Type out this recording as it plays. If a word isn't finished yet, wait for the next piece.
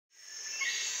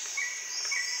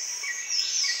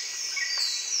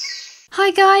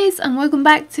Hi guys, and welcome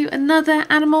back to another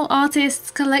Animal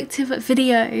Artists Collective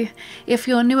video. If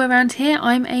you're new around here,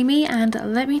 I'm Amy, and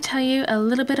let me tell you a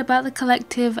little bit about the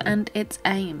collective and its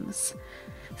aims.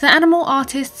 The Animal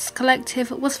Artists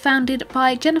Collective was founded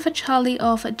by Jennifer Charlie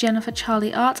of Jennifer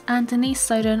Charlie Art and Denise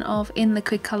Soden of In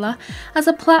Liquid Colour as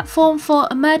a platform for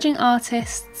emerging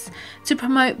artists to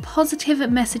promote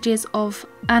positive messages of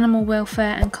animal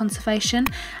welfare and conservation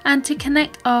and to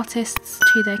connect artists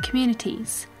to their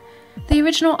communities. The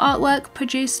original artwork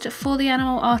produced for the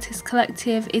Animal Artists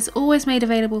Collective is always made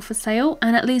available for sale,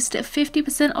 and at least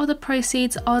 50% of the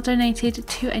proceeds are donated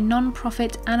to a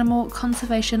non-profit animal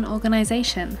conservation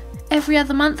organisation. Every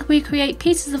other month we create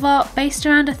pieces of art based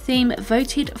around a theme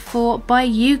voted for by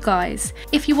you guys.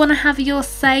 If you want to have your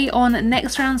say on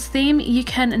next round's theme, you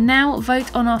can now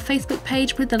vote on our Facebook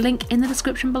page with the link in the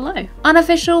description below.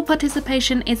 Unofficial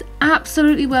participation is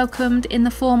absolutely welcomed in the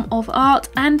form of art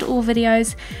and or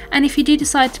videos, and if you do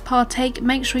decide to partake,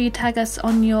 make sure you tag us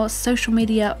on your social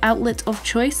media outlet of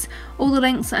choice. All the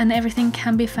links and everything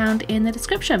can be found in the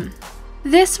description.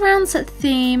 This round's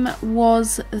theme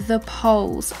was the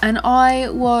polls, and I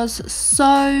was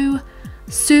so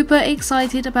super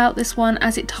excited about this one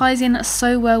as it ties in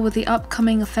so well with the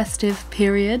upcoming festive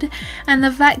period and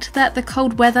the fact that the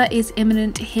cold weather is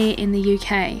imminent here in the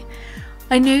UK.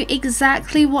 I knew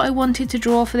exactly what I wanted to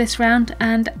draw for this round,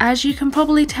 and as you can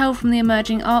probably tell from the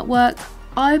emerging artwork,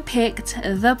 I picked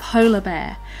the polar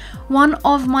bear. One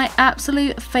of my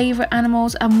absolute favourite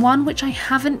animals and one which I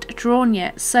haven't drawn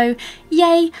yet, so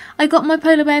yay, I got my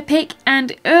polar bear pick,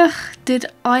 and did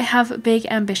I have big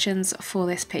ambitions for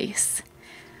this piece.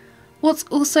 What's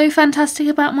also fantastic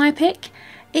about my pick?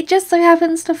 It just so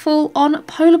happens to fall on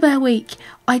Polar Bear Week.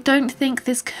 I don't think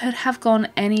this could have gone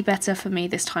any better for me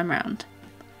this time round.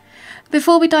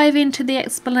 Before we dive into the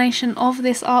explanation of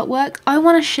this artwork, I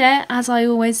want to share, as I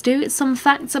always do, some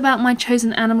facts about my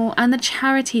chosen animal and the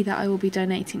charity that I will be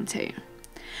donating to.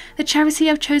 The charity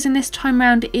I've chosen this time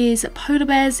round is Polar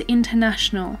Bears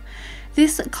International.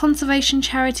 This conservation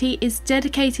charity is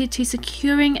dedicated to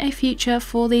securing a future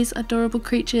for these adorable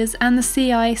creatures and the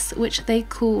sea ice which they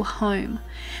call home.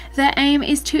 Their aim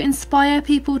is to inspire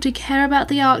people to care about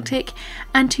the Arctic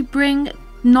and to bring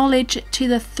knowledge to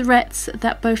the threats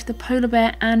that both the polar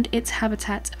bear and its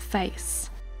habitat face.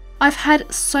 I've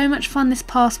had so much fun this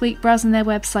past week browsing their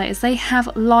website as they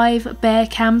have live bear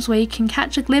cams where you can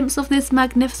catch a glimpse of this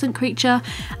magnificent creature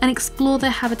and explore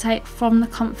their habitat from the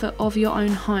comfort of your own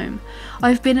home.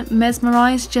 I've been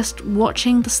mesmerised just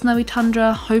watching the snowy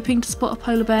tundra, hoping to spot a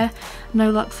polar bear.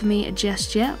 No luck for me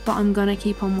just yet, but I'm gonna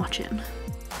keep on watching.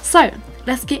 So,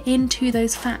 let's get into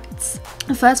those facts.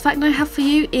 The first fact I have for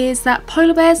you is that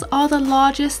polar bears are the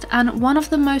largest and one of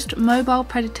the most mobile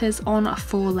predators on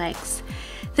four legs.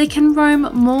 They can roam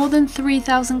more than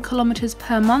 3,000 kilometers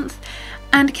per month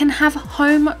and can have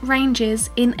home ranges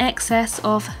in excess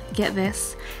of, get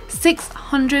this,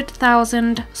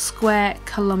 600,000 square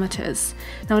kilometers.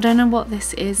 Now I don't know what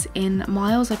this is in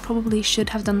miles, I probably should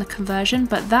have done the conversion,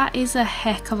 but that is a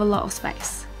heck of a lot of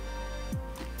space.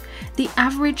 The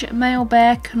average male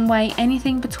bear can weigh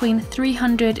anything between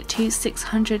 300 to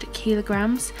 600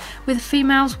 kilograms, with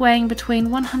females weighing between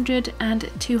 100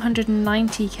 and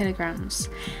 290 kilograms.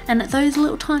 And those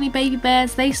little tiny baby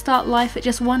bears, they start life at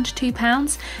just 1 to 2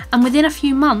 pounds, and within a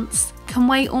few months can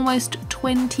weigh almost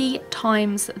 20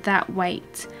 times that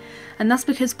weight. And that's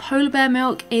because polar bear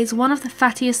milk is one of the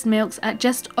fattiest milks at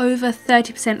just over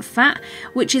 30% fat,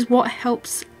 which is what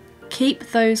helps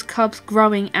keep those cubs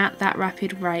growing at that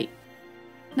rapid rate.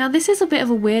 Now this is a bit of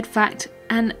a weird fact,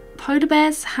 and polar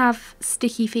bears have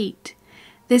sticky feet.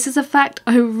 This is a fact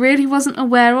I really wasn't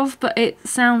aware of, but it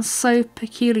sounds so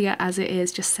peculiar as it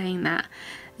is just saying that.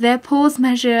 Their paws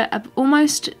measure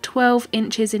almost 12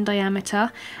 inches in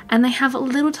diameter, and they have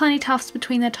little tiny tufts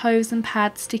between their toes and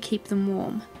pads to keep them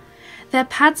warm. Their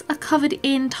pads are covered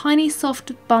in tiny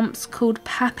soft bumps called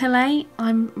papillae.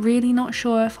 I'm really not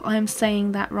sure if I'm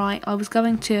saying that right. I was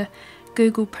going to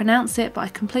Google pronounce it, but I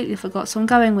completely forgot, so I'm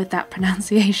going with that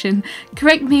pronunciation.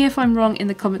 Correct me if I'm wrong in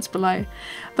the comments below.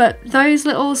 But those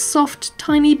little soft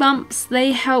tiny bumps,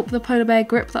 they help the polar bear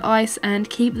grip the ice and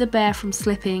keep the bear from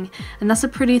slipping, and that's a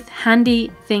pretty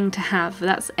handy thing to have.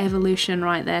 That's evolution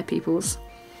right there, peoples.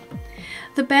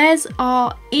 The bears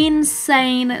are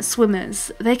insane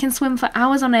swimmers. They can swim for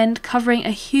hours on end, covering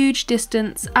a huge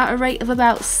distance at a rate of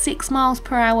about 6 miles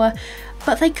per hour,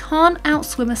 but they can't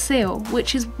outswim a seal,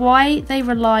 which is why they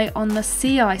rely on the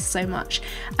sea ice so much,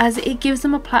 as it gives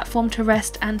them a platform to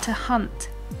rest and to hunt.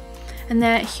 And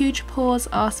their huge paws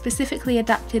are specifically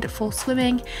adapted for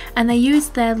swimming, and they use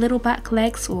their little back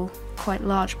legs, or quite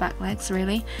large back legs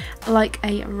really, like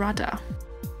a rudder.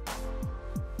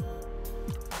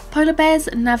 Polar bears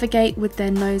navigate with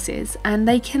their noses, and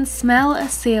they can smell a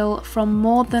seal from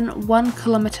more than 1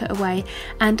 kilometer away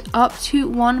and up to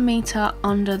 1 meter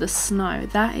under the snow.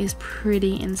 That is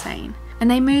pretty insane. And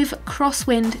they move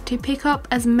crosswind to pick up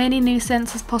as many new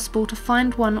scents as possible to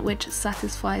find one which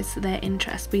satisfies their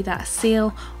interest, be that a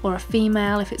seal or a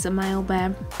female if it's a male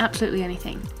bear, absolutely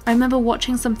anything. I remember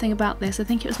watching something about this, I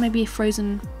think it was maybe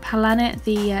Frozen Planet,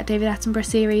 the David Attenborough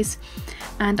series,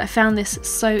 and I found this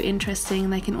so interesting.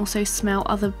 They can also smell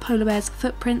other polar bears'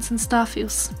 footprints and stuff. It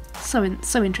was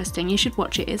so interesting. You should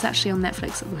watch it, it's actually on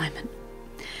Netflix at the moment.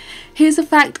 Here's a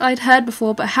fact I'd heard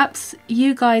before, but perhaps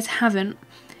you guys haven't.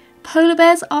 Polar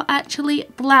bears are actually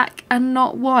black and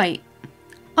not white.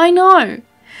 I know!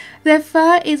 Their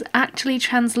fur is actually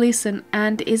translucent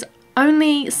and is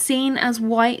only seen as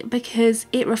white because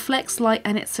it reflects light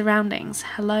and its surroundings.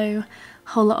 Hello,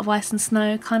 whole lot of ice and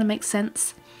snow, kind of makes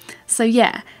sense. So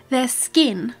yeah, their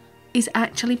skin is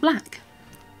actually black.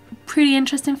 Pretty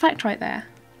interesting fact right there.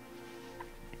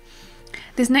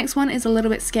 This next one is a little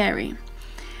bit scary.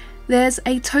 There's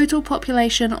a total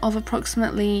population of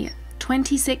approximately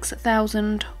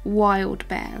 26,000 wild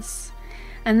bears,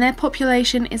 and their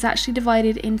population is actually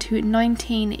divided into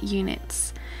 19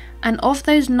 units, and of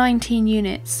those 19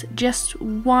 units, just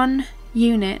 1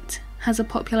 unit has a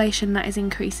population that is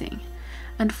increasing,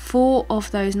 and 4 of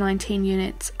those 19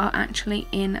 units are actually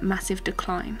in massive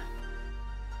decline.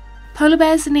 Polar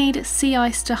bears need sea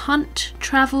ice to hunt,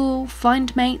 travel,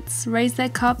 find mates, raise their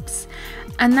cubs,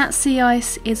 and that sea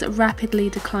ice is rapidly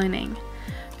declining.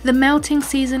 The melting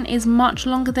season is much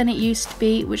longer than it used to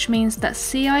be, which means that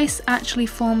sea ice actually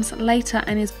forms later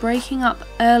and is breaking up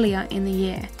earlier in the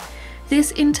year.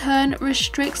 This in turn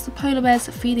restricts the polar bear's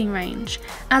feeding range.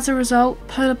 As a result,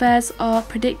 polar bears are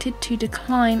predicted to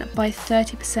decline by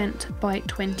 30% by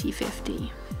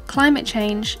 2050. Climate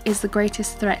change is the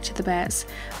greatest threat to the bears,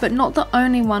 but not the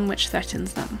only one which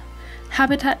threatens them.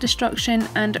 Habitat destruction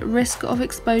and risk of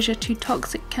exposure to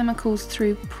toxic chemicals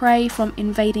through prey from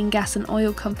invading gas and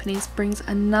oil companies brings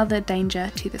another danger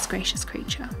to this gracious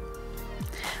creature.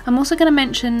 I'm also going to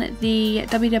mention the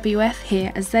WWF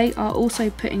here, as they are also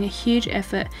putting a huge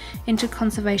effort into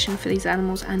conservation for these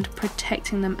animals and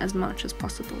protecting them as much as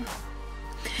possible.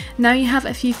 Now you have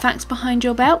a few facts behind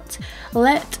your belt,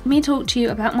 let me talk to you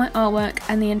about my artwork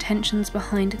and the intentions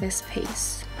behind this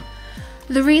piece.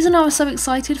 The reason I was so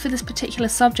excited for this particular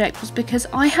subject was because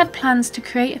I had plans to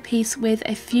create a piece with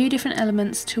a few different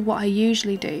elements to what I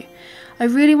usually do. I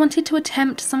really wanted to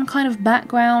attempt some kind of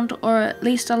background or at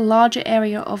least a larger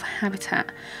area of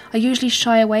habitat. I usually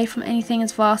shy away from anything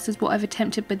as vast as what I've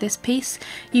attempted with this piece,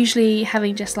 usually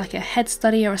having just like a head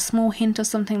study or a small hint of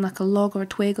something like a log or a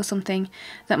twig or something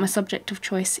that my subject of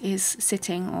choice is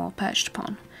sitting or perched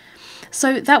upon.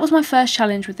 So that was my first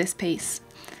challenge with this piece.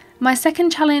 My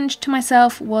second challenge to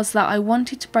myself was that I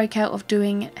wanted to break out of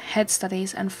doing head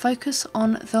studies and focus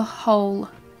on the whole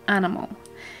animal.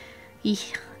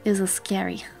 Eek, this is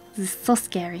scary. This is so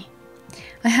scary.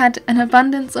 I had an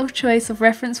abundance of choice of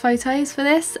reference photos for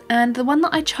this, and the one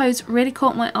that I chose really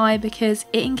caught my eye because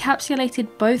it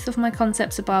encapsulated both of my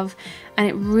concepts above and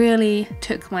it really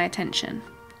took my attention.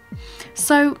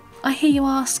 So I hear you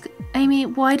ask, Amy,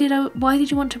 why did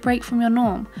you want to break from your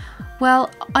norm?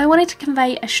 Well, I wanted to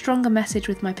convey a stronger message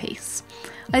with my piece.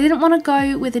 I didn't want to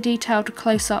go with a detailed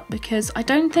close-up because I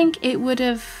don't think it would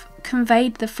have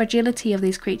conveyed the fragility of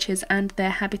these creatures and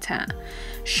their habitat.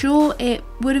 Sure, it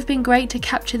would have been great to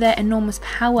capture their enormous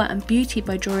power and beauty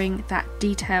by drawing that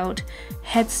detailed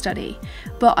head study,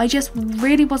 but I just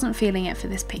really wasn't feeling it for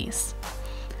this piece.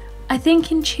 I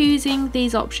think in choosing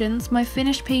these options, my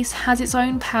finished piece has its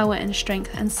own power and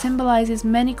strength and symbolises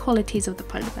many qualities of the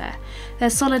polar bear. Their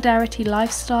solidarity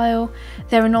lifestyle,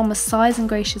 their enormous size and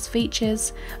gracious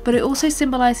features, but it also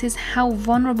symbolises how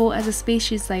vulnerable as a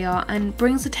species they are and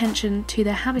brings attention to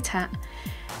their habitat.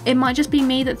 It might just be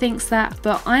me that thinks that,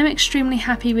 but I'm extremely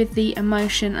happy with the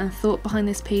emotion and thought behind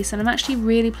this piece, and I'm actually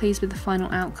really pleased with the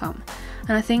final outcome.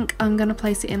 And I think I'm going to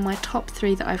place it in my top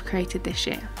 3 that I've created this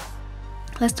year.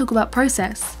 Let's talk about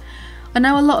process. I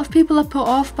know a lot of people are put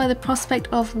off by the prospect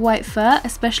of white fur,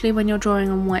 especially when you're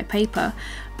drawing on white paper,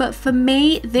 but for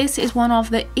me this is one of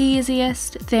the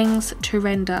easiest things to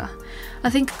render.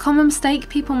 I think a common mistake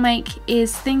people make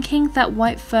is thinking that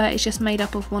white fur is just made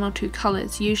up of 1 or 2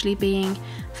 colours, usually being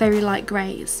very light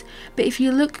greys. But if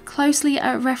you look closely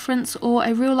at a reference or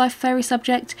a real life furry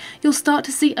subject, you'll start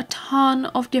to see a ton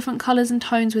of different colours and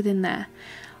tones within there.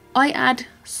 I add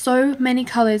so many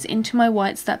colours into my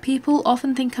whites that people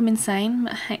often think I'm insane.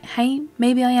 Hey,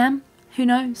 maybe I am, Who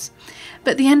knows?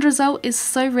 But the end result is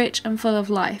so rich and full of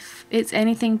life. It's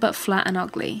anything but flat and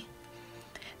ugly.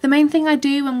 The main thing I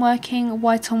do when working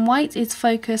white on white is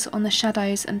focus on the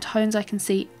shadows and tones I can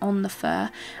see on the fur,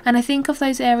 and I think of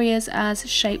those areas as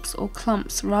shapes or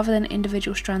clumps rather than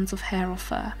individual strands of hair or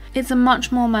fur. It's a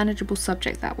much more manageable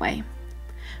subject that way.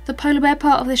 The polar bear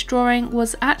part of this drawing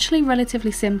was actually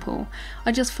relatively simple.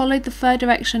 I just followed the fur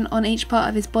direction on each part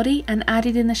of his body and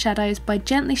added in the shadows by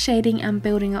gently shading and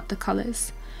building up the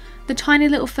colours. The tiny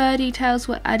little fur details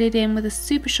were added in with a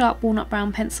super sharp walnut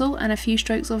brown pencil and a few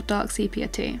strokes of dark sepia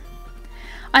too.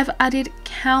 I've added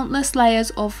countless layers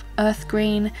of earth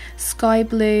green, sky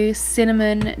blue,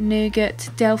 cinnamon, nougat,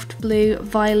 delft blue,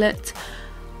 violet.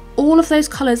 All of those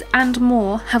colours and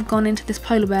more have gone into this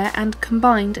polar bear, and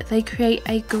combined they create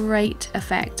a great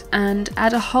effect and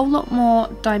add a whole lot more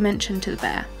dimension to the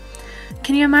bear.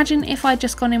 Can you imagine if I'd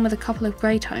just gone in with a couple of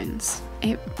grey tones?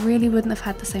 It really wouldn't have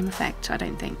had the same effect, I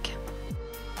don't think.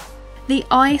 The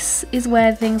ice is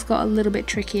where things got a little bit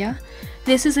trickier.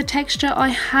 This is a texture I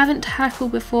haven't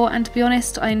tackled before, and to be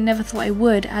honest I never thought I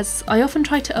would, as I often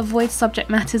try to avoid subject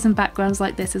matters and backgrounds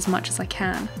like this as much as I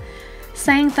can.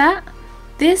 Saying that,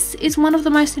 this is one of the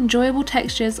most enjoyable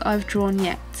textures I've drawn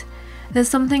yet. There's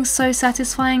something so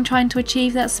satisfying trying to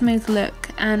achieve that smooth look,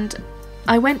 and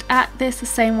I went at this the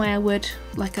same way I would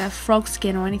like a frog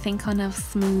skin or anything kind of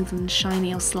smooth and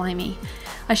shiny or slimy.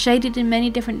 I shaded in many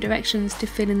different directions to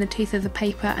fill in the teeth of the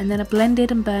paper, and then I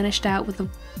blended and burnished out with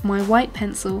my white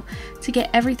pencil to get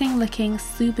everything looking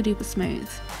super duper smooth.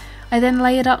 I then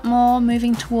layered up more,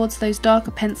 moving towards those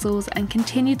darker pencils, and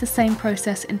continued the same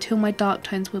process until my dark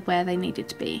tones were where they needed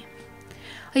to be.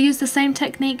 I used the same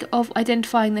technique of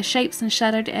identifying the shapes and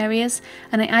shadowed areas,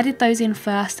 and I added those in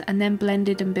first and then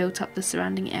blended and built up the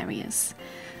surrounding areas.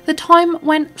 The time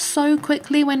went so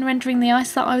quickly when rendering the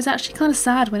ice that I was actually kind of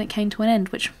sad when it came to an end,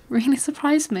 which really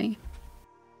surprised me.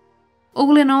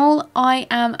 All in all, I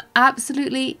am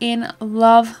absolutely in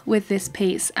love with this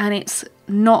piece, and it's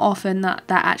not often that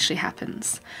actually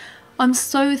happens. I'm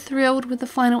so thrilled with the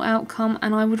final outcome,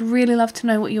 and I would really love to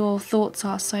know what your thoughts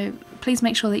are, so please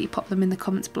make sure that you pop them in the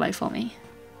comments below for me.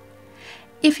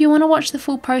 If you want to watch the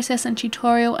full process and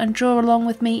tutorial and draw along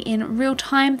with me in real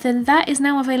time, then that is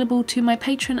now available to my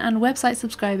Patreon and website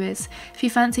subscribers. If you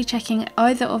fancy checking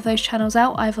either of those channels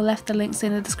out, I've left the links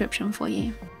in the description for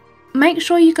you. Make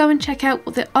sure you go and check out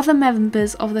what the other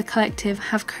members of the collective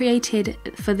have created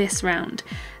for this round.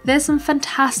 There's some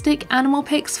fantastic animal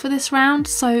pics for this round,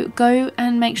 so go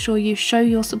and make sure you show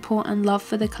your support and love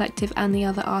for the collective and the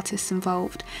other artists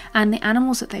involved, and the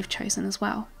animals that they've chosen as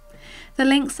well. The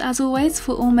links, as always,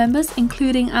 for all members,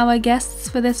 including our guests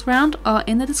for this round, are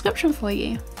in the description for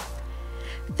you.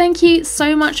 Thank you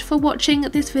so much for watching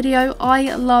this video.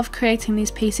 I love creating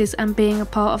these pieces and being a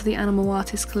part of the Animal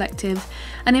Artists Collective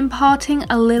and imparting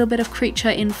a little bit of creature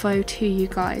info to you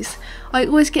guys. I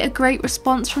always get a great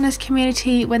response from this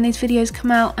community when these videos come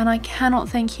out, and I cannot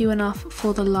thank you enough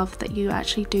for the love that you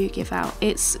actually do give out.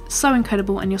 It's so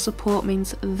incredible, and your support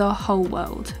means the whole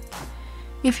world.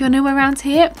 If you're new around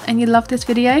here and you love this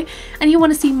video and you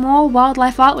want to see more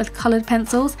wildlife art with coloured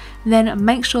pencils, then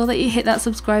make sure that you hit that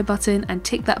subscribe button and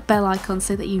tick that bell icon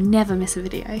so that you never miss a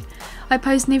video. I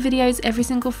post new videos every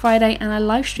single Friday, and I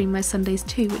live stream most Sundays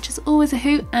too, which is always a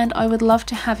hoot, and I would love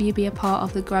to have you be a part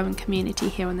of the growing community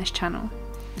here on this channel.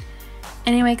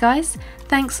 Anyway guys,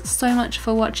 thanks so much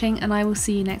for watching, and I will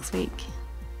see you next week.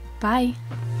 Bye!